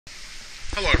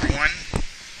Hello everyone.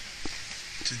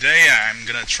 Today I'm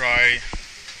gonna try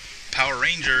Power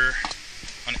Ranger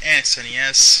on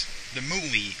SNES, the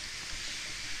movie.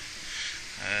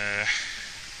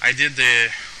 I did the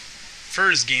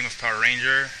first game of Power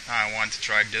Ranger. Now I want to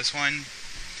try this one.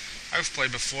 I've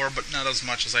played before, but not as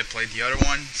much as I played the other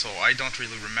one, so I don't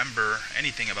really remember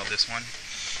anything about this one.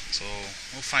 So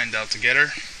we'll find out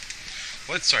together.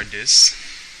 Let's start this.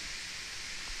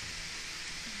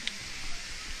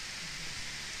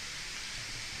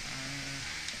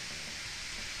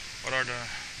 What are the...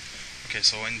 Okay,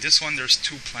 so in this one there's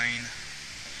two planes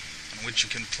on which you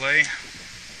can play.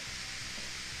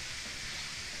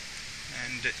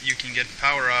 And you can get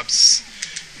power-ups.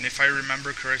 And if I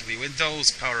remember correctly, with those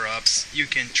power-ups, you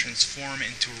can transform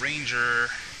into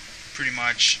Ranger pretty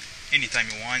much anytime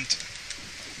you want.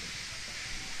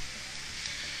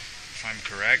 If I'm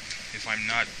correct. If I'm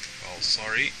not, well,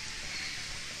 sorry.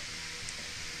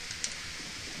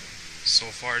 So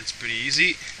far it's pretty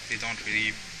easy. They don't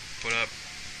really put up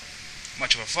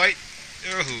much of a fight.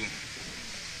 Yahoo!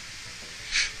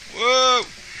 Whoa!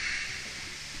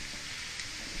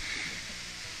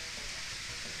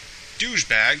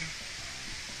 Douchebag.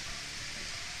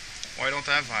 Why don't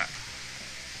I have a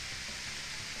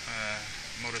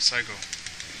motorcycle?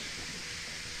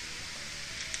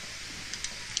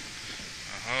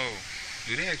 Oh,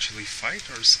 do they actually fight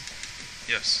or?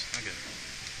 Yes. Okay.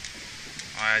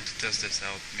 I had to test this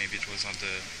out. Maybe it was not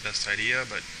the best idea,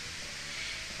 but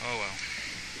oh well.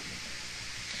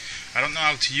 I don't know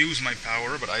how to use my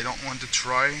power, but I don't want to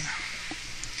try.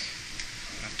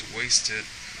 I have to waste it.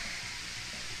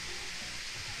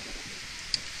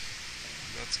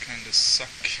 That's kinda suck.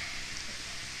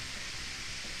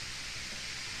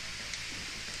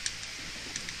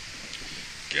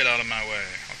 Get out of my way.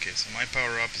 Okay, so my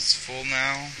power up is full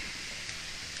now.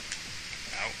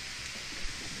 Ow.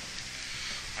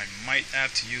 I might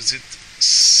have to use it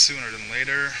sooner than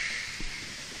later.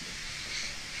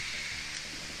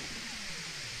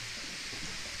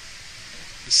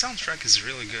 The soundtrack is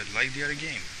really good, like the other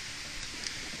game.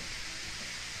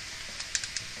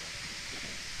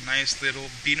 Nice little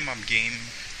beat 'em up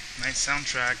game. Nice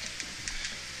soundtrack.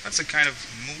 That's a kind of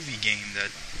movie game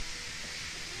that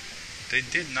they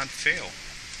did not fail.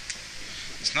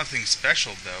 It's nothing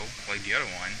special though, like the other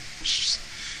one. It's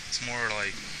more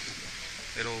like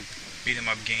little beat 'em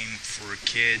up game for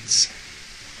kids.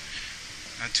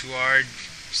 Not too hard,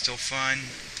 still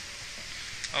fun.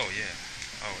 Oh yeah.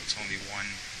 Oh, it's only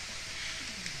one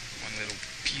little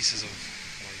pieces of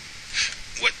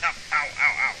like what? Ow! Ow!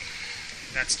 Ow! Ow!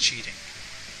 That's cheating.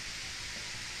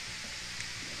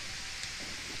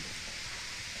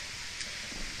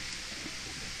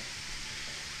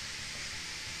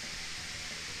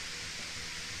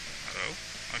 Hello?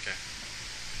 Okay.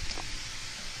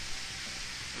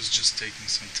 It was just taking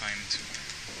some time to...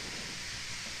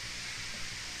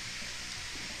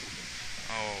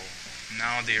 Oh,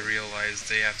 now they realize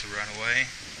they have to run away.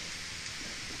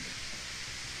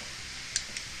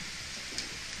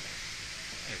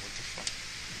 Hey, what the fuck?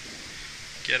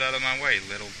 Get out of my way,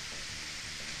 little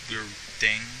weird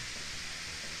thing.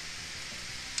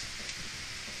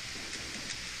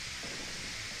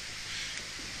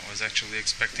 I was actually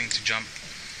expecting to jump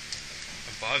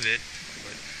above it,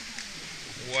 but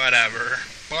whatever.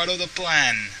 Part of the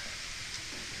plan.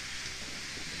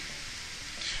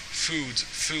 Foods.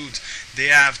 They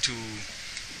have to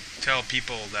tell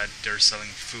people that they're selling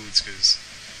foods because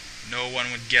no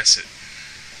one would guess it.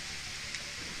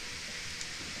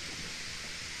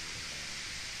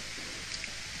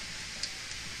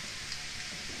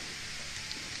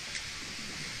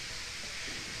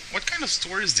 What kind of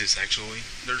store is this actually?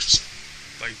 There's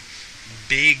like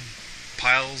big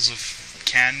piles of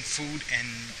canned food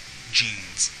and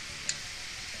jeans.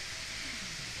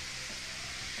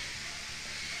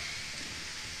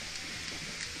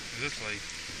 Is it like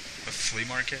a flea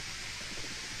market?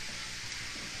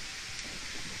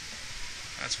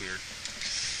 That's weird.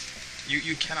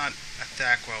 You cannot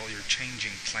attack while you're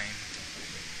changing plane,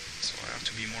 so I have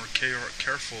to be more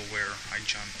careful where I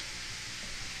jump.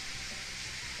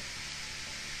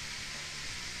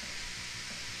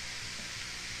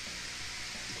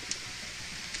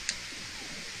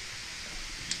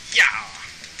 Yeah!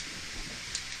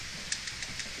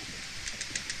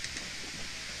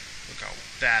 Look how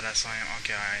badass I am.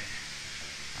 Okay,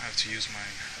 I have to use my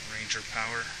Ranger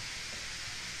power.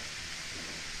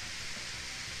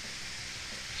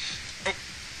 Oh!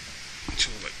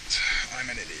 Too late. I'm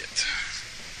an idiot.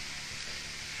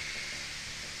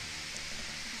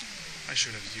 I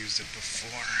should have used it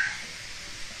before.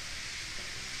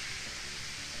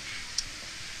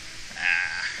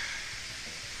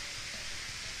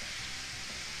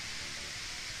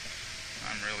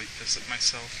 really pissed at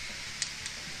myself.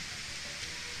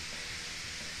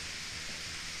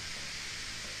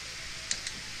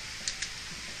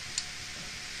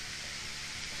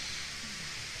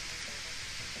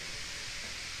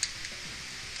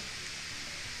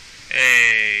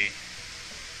 Hey,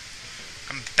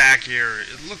 I'm back here.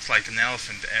 It looks like an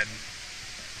elephant head.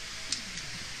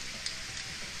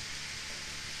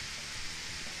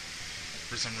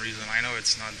 For some reason, I know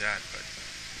it's not that, but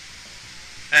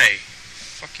hey,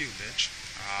 fuck you, bitch.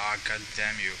 Ah, god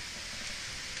damn you.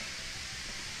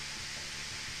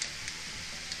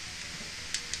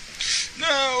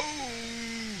 No!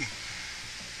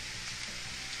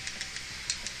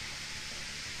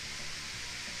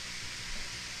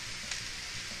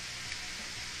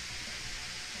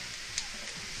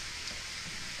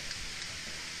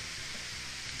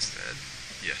 It's dead.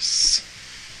 Yes.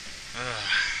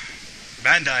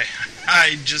 Bandai.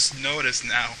 I just noticed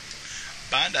now.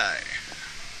 Bandai.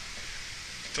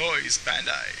 Toys,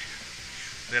 Bandai.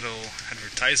 Little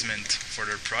advertisement for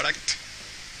their product.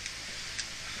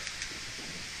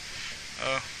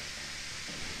 Oh.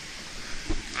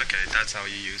 Okay, that's how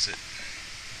you use it.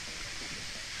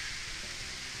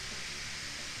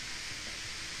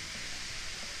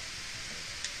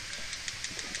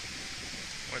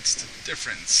 What's the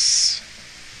difference?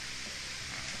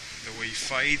 The way he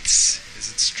fights,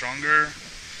 is it stronger?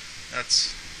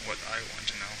 That's what I want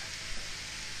to know.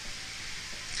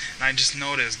 And I just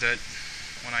noticed that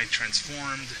when I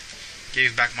transformed,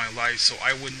 gave back my life, so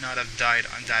I would not have died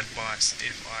on that boss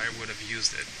if I would have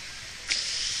used it.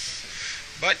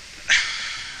 But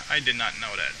I did not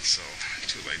know that, so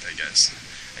too late, I guess.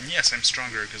 And yes, I'm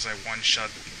stronger because I one-shot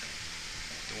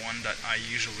the one that I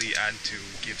usually add to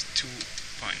give 2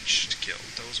 punch to kill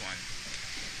those one.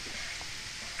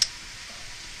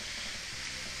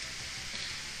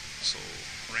 So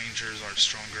rangers are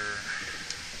stronger.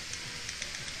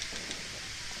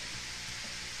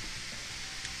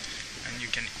 And you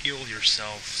can heal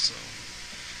yourself, so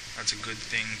that's a good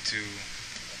thing to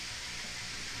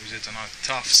use it on a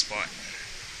tough spot.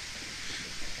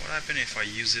 What happens if I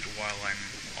use it while I'm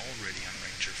already on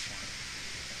ranger form?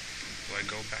 Do I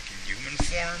go back in human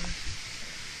form?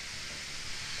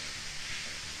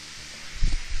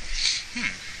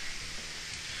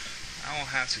 I'll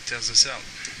have to test this out.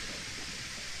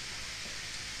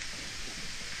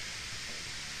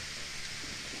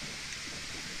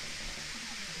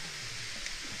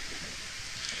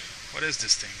 What is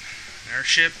this thing? An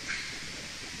airship?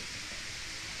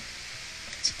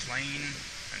 It's a plane?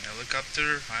 An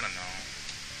helicopter? I don't know.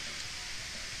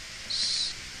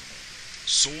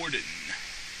 Sworden.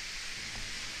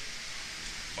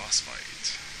 Boss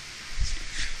fight.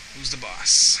 Who's the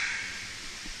boss?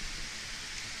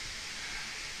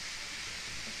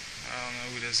 I don't know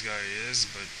who this guy is,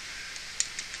 but...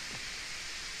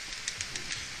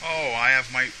 Oh, I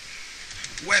have my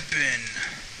weapon!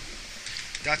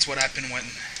 That's what happened when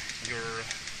your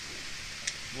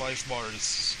life bar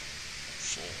is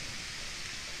full.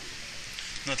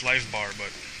 Not life bar,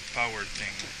 but power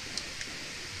thing.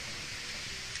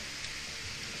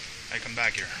 I come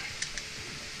back here.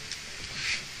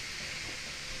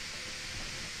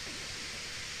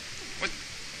 What?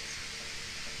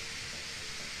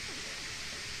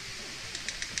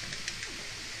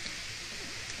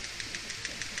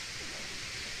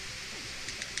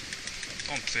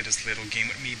 Don't play this little game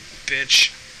with me,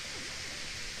 bitch.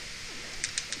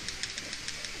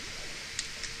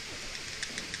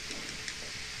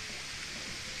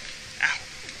 Ow.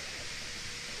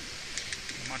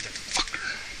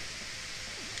 Motherfucker.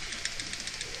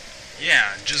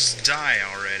 Yeah, just die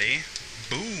already.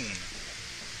 Boom.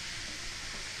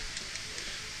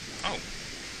 Oh,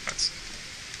 that's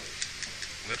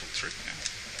a little trick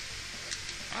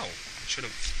now. Oh, I should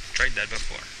have tried that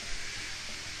before.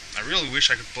 I really wish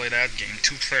I could play that game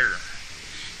 2-player.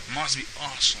 Must be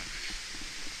awesome.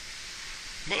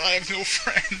 But I have no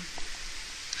friend.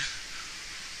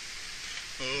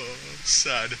 Oh,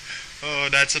 sad. Oh,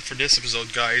 that's it for this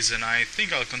episode, guys, and I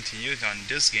think I'll continue it on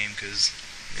this game because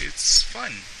it's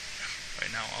fun.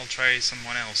 Right now, I'll try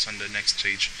someone else on the next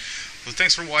stage. Well,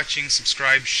 thanks for watching.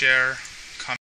 Subscribe, share.